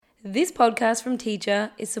This podcast from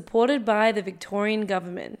Teacher is supported by the Victorian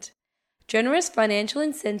Government. Generous financial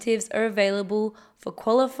incentives are available for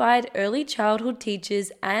qualified early childhood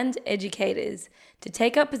teachers and educators to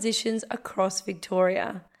take up positions across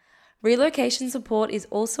Victoria. Relocation support is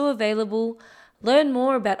also available. Learn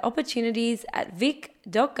more about opportunities at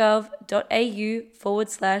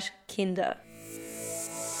vic.gov.au/kinder.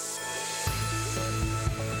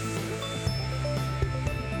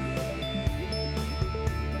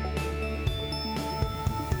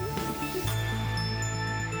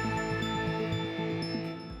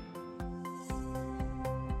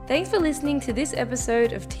 Thanks for listening to this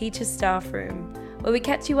episode of Teacher Staffroom, where we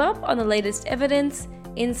catch you up on the latest evidence,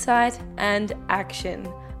 insight, and action.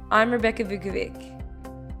 I'm Rebecca Vukovic.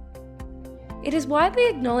 It is widely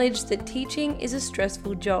acknowledged that teaching is a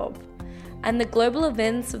stressful job, and the global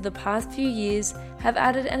events of the past few years have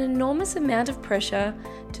added an enormous amount of pressure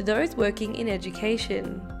to those working in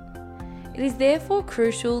education. It is therefore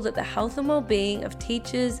crucial that the health and well-being of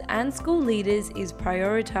teachers and school leaders is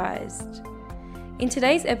prioritised. In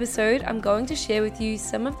today's episode, I'm going to share with you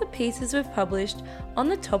some of the pieces we've published on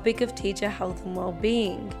the topic of teacher health and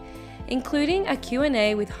well-being, including a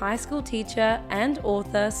Q&A with high school teacher and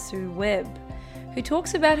author Sue Webb, who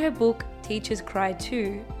talks about her book Teachers Cry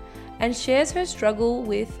Too, and shares her struggle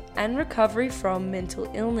with and recovery from mental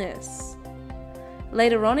illness.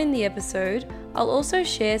 Later on in the episode, I'll also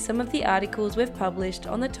share some of the articles we've published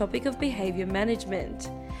on the topic of behaviour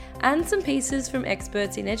management, and some pieces from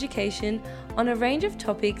experts in education on a range of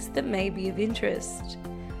topics that may be of interest.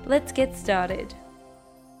 Let's get started.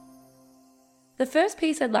 The first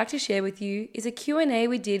piece I'd like to share with you is a Q&A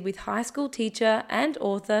we did with high school teacher and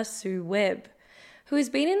author Sue Webb, who has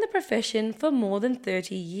been in the profession for more than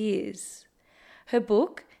 30 years. Her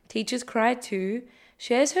book, Teachers Cry Too,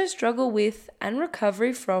 shares her struggle with and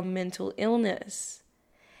recovery from mental illness.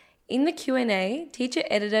 In the Q&A, teacher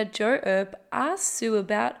editor Jo Earp asked Sue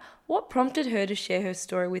about what prompted her to share her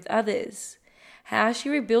story with others, how she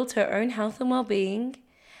rebuilt her own health and well-being,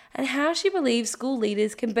 and how she believes school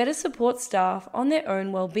leaders can better support staff on their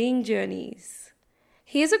own well-being journeys.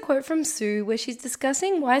 Here's a quote from Sue where she's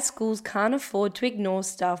discussing why schools can't afford to ignore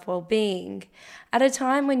staff well-being, at a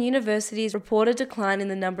time when universities report a decline in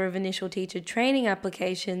the number of initial teacher training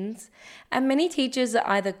applications, and many teachers are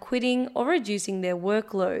either quitting or reducing their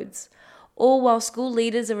workloads, all while school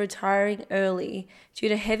leaders are retiring early due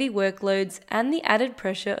to heavy workloads and the added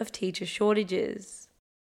pressure of teacher shortages.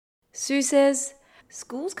 Sue says,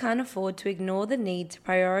 schools can't afford to ignore the need to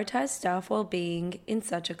prioritise staff well-being in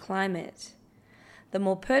such a climate. The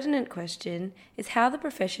more pertinent question is how the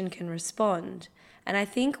profession can respond, and I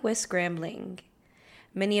think we're scrambling.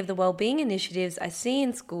 Many of the wellbeing initiatives I see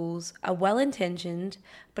in schools are well-intentioned,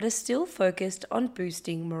 but are still focused on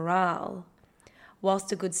boosting morale.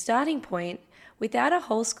 Whilst a good starting point, without a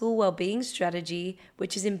whole school wellbeing strategy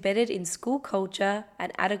which is embedded in school culture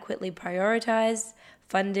and adequately prioritised,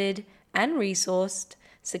 funded, and resourced,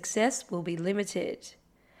 success will be limited.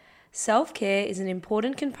 Self-care is an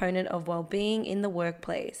important component of well-being in the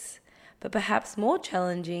workplace, but perhaps more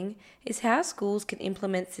challenging is how schools can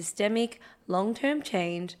implement systemic, long-term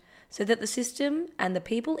change so that the system and the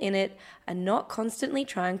people in it are not constantly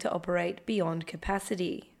trying to operate beyond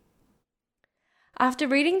capacity. After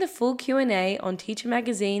reading the full Q&A on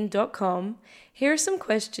teachermagazine.com, here are some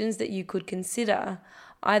questions that you could consider,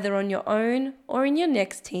 either on your own or in your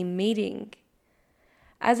next team meeting.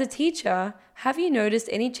 As a teacher, have you noticed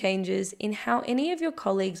any changes in how any of your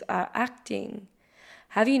colleagues are acting?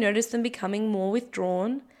 Have you noticed them becoming more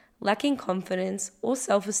withdrawn, lacking confidence or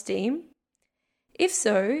self-esteem? If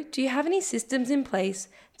so, do you have any systems in place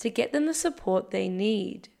to get them the support they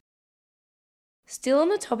need? Still on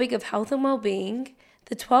the topic of health and well-being,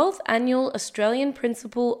 the 12th Annual Australian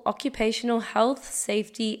Principal Occupational Health,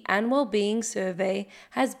 Safety and Wellbeing Survey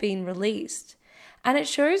has been released, and it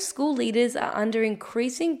shows school leaders are under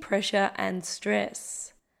increasing pressure and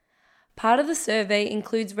stress. Part of the survey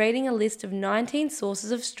includes rating a list of 19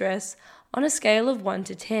 sources of stress on a scale of 1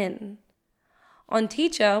 to 10. On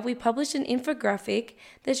Teacher, we published an infographic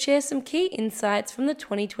that shares some key insights from the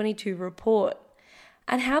 2022 report,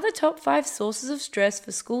 and how the top 5 sources of stress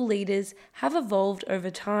for school leaders have evolved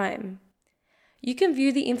over time. You can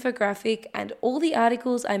view the infographic and all the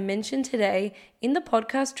articles I mentioned today in the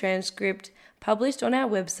podcast transcript published on our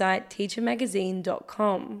website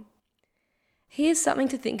teachermagazine.com. Here's something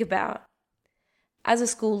to think about. As a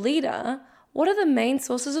school leader, what are the main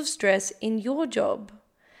sources of stress in your job?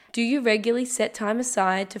 Do you regularly set time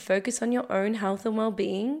aside to focus on your own health and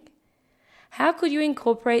well-being? How could you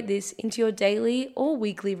incorporate this into your daily or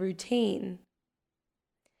weekly routine?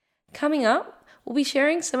 Coming up, we'll be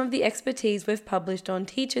sharing some of the expertise we've published on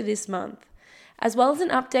Teacher this month, as well as an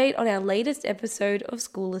update on our latest episode of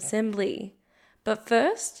School Assembly. But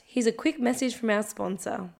first, here's a quick message from our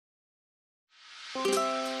sponsor.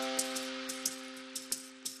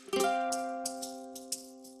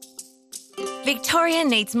 Victoria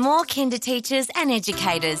needs more kinder teachers and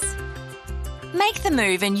educators. Make the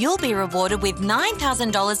move and you'll be rewarded with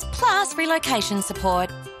 $9,000 plus relocation support.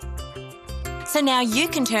 So now you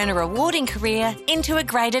can turn a rewarding career into a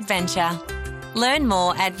great adventure. Learn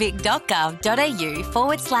more at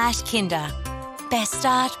vic.gov.au/kinder. Best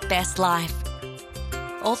start, best life.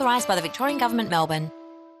 Authorised by the Victorian Government, Melbourne.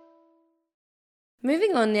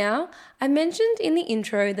 Moving on now, I mentioned in the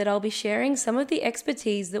intro that I'll be sharing some of the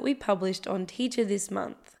expertise that we published on Teacher this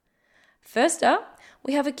month. First up,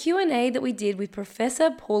 we have a Q&A that we did with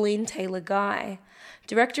Professor Pauline Taylor-Guy,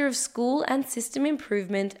 Director of School and System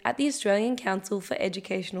Improvement at the Australian Council for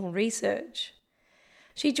Educational Research.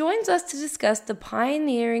 She joins us to discuss the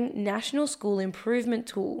pioneering National School Improvement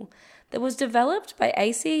Tool that was developed by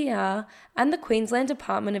ACER and the Queensland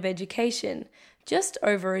Department of Education just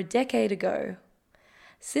over a decade ago.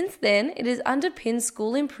 Since then, it has underpinned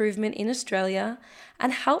school improvement in Australia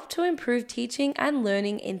and helped to improve teaching and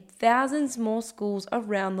learning in thousands more schools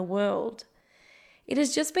around the world. It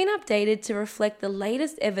has just been updated to reflect the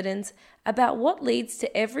latest evidence about what leads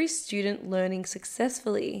to every student learning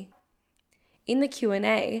successfully. In the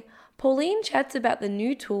Q&A, Pauline chats about the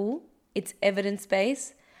new tool, its evidence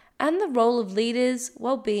base, and the role of leaders,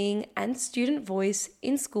 wellbeing, and student voice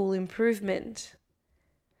in school improvement.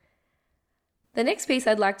 The next piece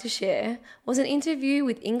I'd like to share was an interview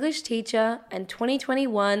with English teacher and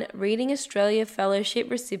 2021 Reading Australia Fellowship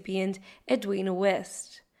recipient Edwina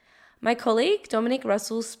West. My colleague Dominic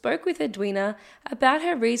Russell spoke with Edwina about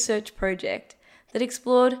her research project that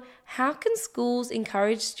explored how can schools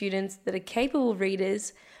encourage students that are capable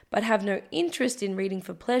readers but have no interest in reading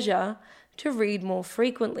for pleasure to read more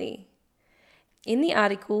frequently. In the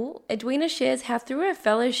article, Edwina shares how through her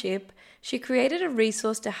fellowship, she created a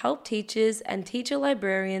resource to help teachers and teacher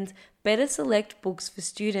librarians better select books for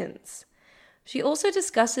students. She also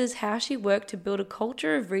discusses how she worked to build a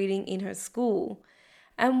culture of reading in her school,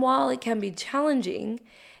 and while it can be challenging,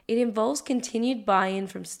 it involves continued buy-in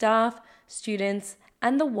from staff, students,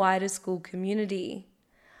 and the wider school community.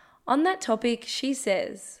 On that topic, she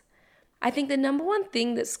says, "I think the number one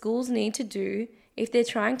thing that schools need to do if they're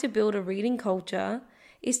trying to build a reading culture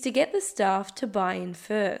is to get the staff to buy in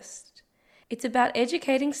first. It's about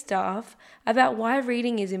educating staff about why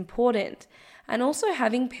reading is important and also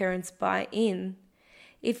having parents buy in.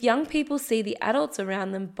 If young people see the adults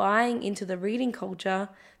around them buying into the reading culture,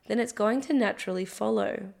 then it's going to naturally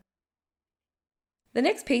follow." The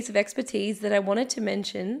next piece of expertise that I wanted to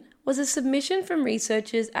mention was a submission from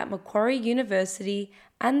researchers at Macquarie University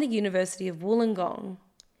and the University of Wollongong.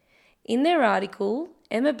 In their article,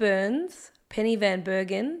 Emma Burns, Penny Van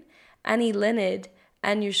Bergen, Annie Leonard,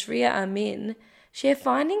 and Yushriya Amin share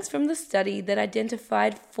findings from the study that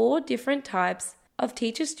identified 4 different types of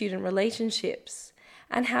teacher-student relationships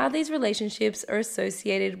and how these relationships are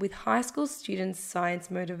associated with high school students' science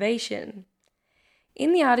motivation.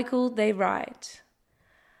 In the article, they write,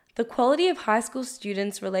 "The quality of high school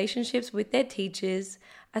students' relationships with their teachers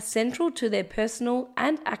are central to their personal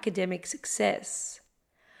and academic success.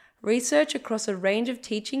 Research across a range of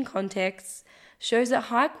teaching contexts shows that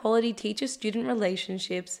high-quality teacher-student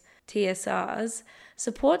relationships, TSRs,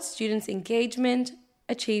 support students' engagement,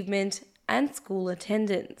 achievement, and school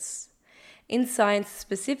attendance. In science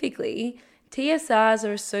specifically, TSRs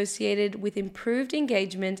are associated with improved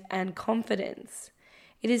engagement and confidence.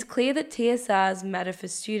 It is clear that TSRs matter for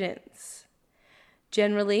students.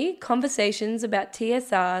 Generally, conversations about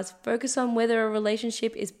TSRs focus on whether a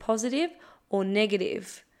relationship is positive or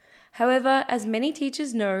negative. However, as many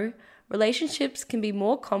teachers know, relationships can be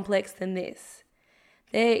more complex than this.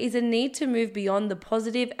 There is a need to move beyond the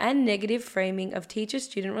positive and negative framing of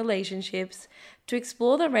teacher-student relationships to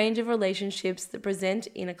explore the range of relationships that present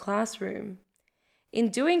in a classroom. In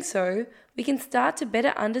doing so, we can start to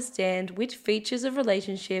better understand which features of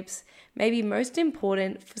relationships may be most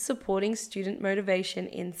important for supporting student motivation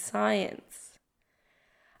in science."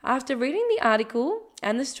 After reading the article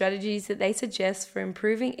and the strategies that they suggest for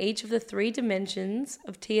improving each of the 3 dimensions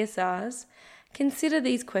of TSRs, consider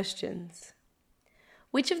these questions.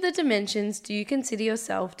 Which of the dimensions do you consider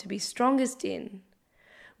yourself to be strongest in?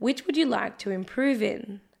 Which would you like to improve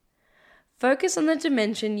in? Focus on the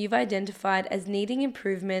dimension you've identified as needing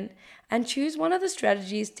improvement and choose one of the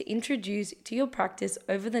strategies to introduce to your practice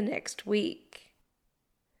over the next week.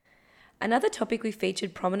 Another topic we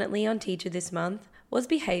featured prominently on Teacher this month was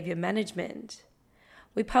behaviour management.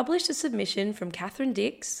 we published a submission from Catherine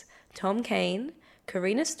Dix, Tom Kane,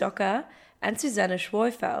 Karina Stocker, and Susanna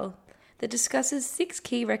Schweifel that discusses 6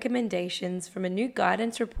 key recommendations from a new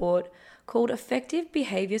guidance report called Effective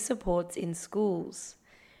Behaviour Supports in Schools.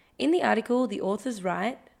 In the article, the authors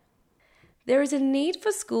write, "There is a need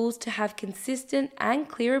for schools to have consistent and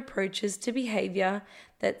clear approaches to behaviour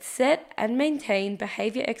that set and maintain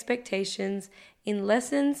behaviour expectations in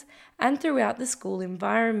lessons and throughout the school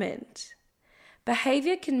environment.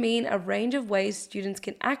 Behaviour can mean a range of ways students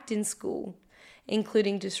can act in school,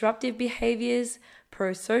 including disruptive behaviours,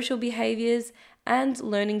 pro-social behaviours, and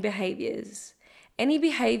learning behaviours. Any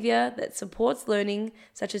behaviour that supports learning,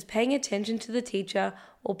 such as paying attention to the teacher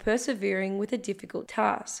or persevering with a difficult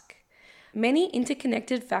task. Many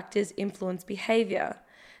interconnected factors influence behaviour,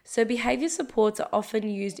 so behaviour supports are often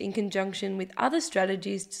used in conjunction with other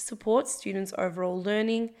strategies to support students' overall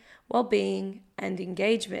learning, well-being, and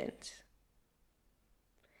engagement."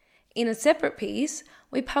 In a separate piece,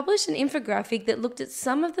 we published an infographic that looked at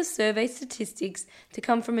some of the survey statistics to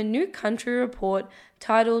come from a new country report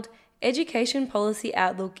titled Education Policy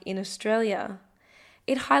Outlook in Australia.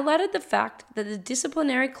 It highlighted the fact that the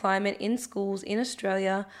disciplinary climate in schools in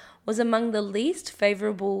Australia was among the least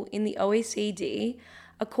favourable in the OECD,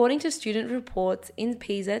 according to student reports in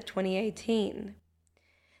PISA 2018.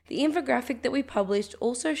 The infographic that we published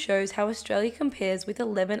also shows how Australia compares with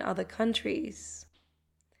 11 other countries.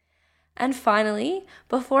 And finally,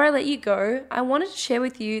 before I let you go, I wanted to share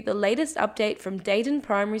with you the latest update from Dayton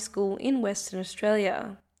Primary School in Western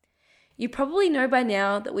Australia. You probably know by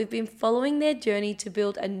now that we've been following their journey to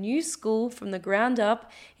build a new school from the ground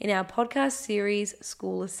up in our podcast series,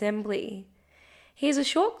 School Assembly. Here's a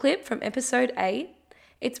short clip from episode 8.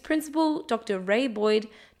 It's Principal Dr. Ray Boyd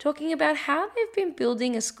talking about how they've been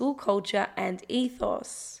building a school culture and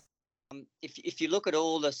ethos. If you look at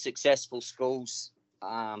all the successful schools,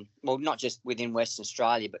 not just within Western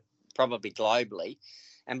Australia, but probably globally.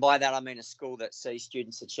 And by that, I mean a school that sees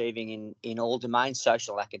students achieving in all domains,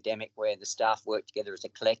 social, academic, where the staff work together as a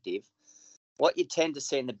collective. What you tend to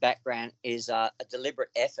see in the background is a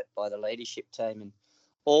deliberate effort by the leadership team and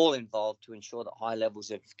all involved to ensure that high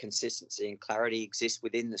levels of consistency and clarity exist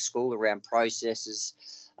within the school around processes,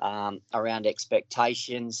 around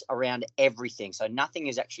expectations, around everything. So nothing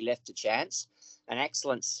is actually left to chance. And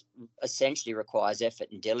excellence essentially requires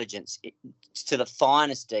effort and diligence to the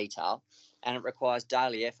finest detail, and it requires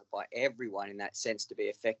daily effort by everyone in that sense to be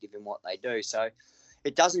effective in what they do. So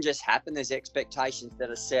it doesn't just happen. There's expectations that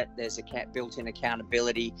are set, there's a built-in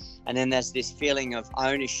accountability, and then there's this feeling of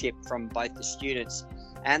ownership from both the students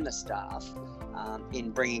and the staff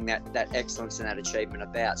in bringing that excellence and that achievement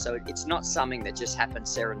about. So it's not something that just happens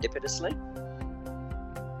serendipitously.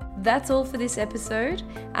 That's all for this episode,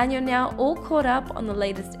 and you're now all caught up on the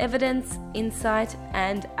latest evidence, insight,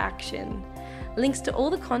 and action. Links to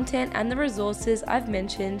all the content and the resources I've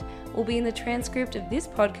mentioned will be in the transcript of this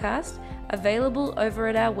podcast, available over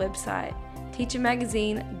at our website,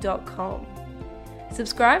 teachermagazine.com.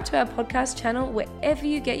 Subscribe to our podcast channel wherever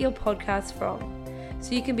you get your podcasts from,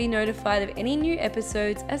 so you can be notified of any new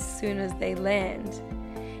episodes as soon as they land.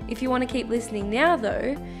 If you want to keep listening now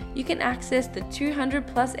though, you can access the 200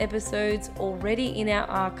 plus episodes already in our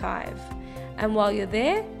archive. And while you're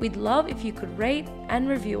there, we'd love if you could rate and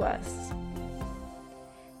review us.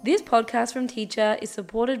 This podcast from Teacher is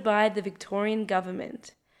supported by the Victorian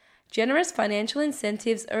Government. Generous financial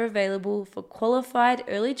incentives are available for qualified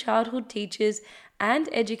early childhood teachers and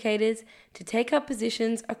educators to take up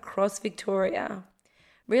positions across Victoria.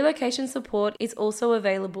 Relocation support is also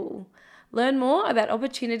available. Learn more about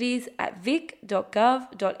opportunities at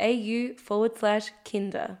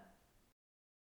vic.gov.au/kinder.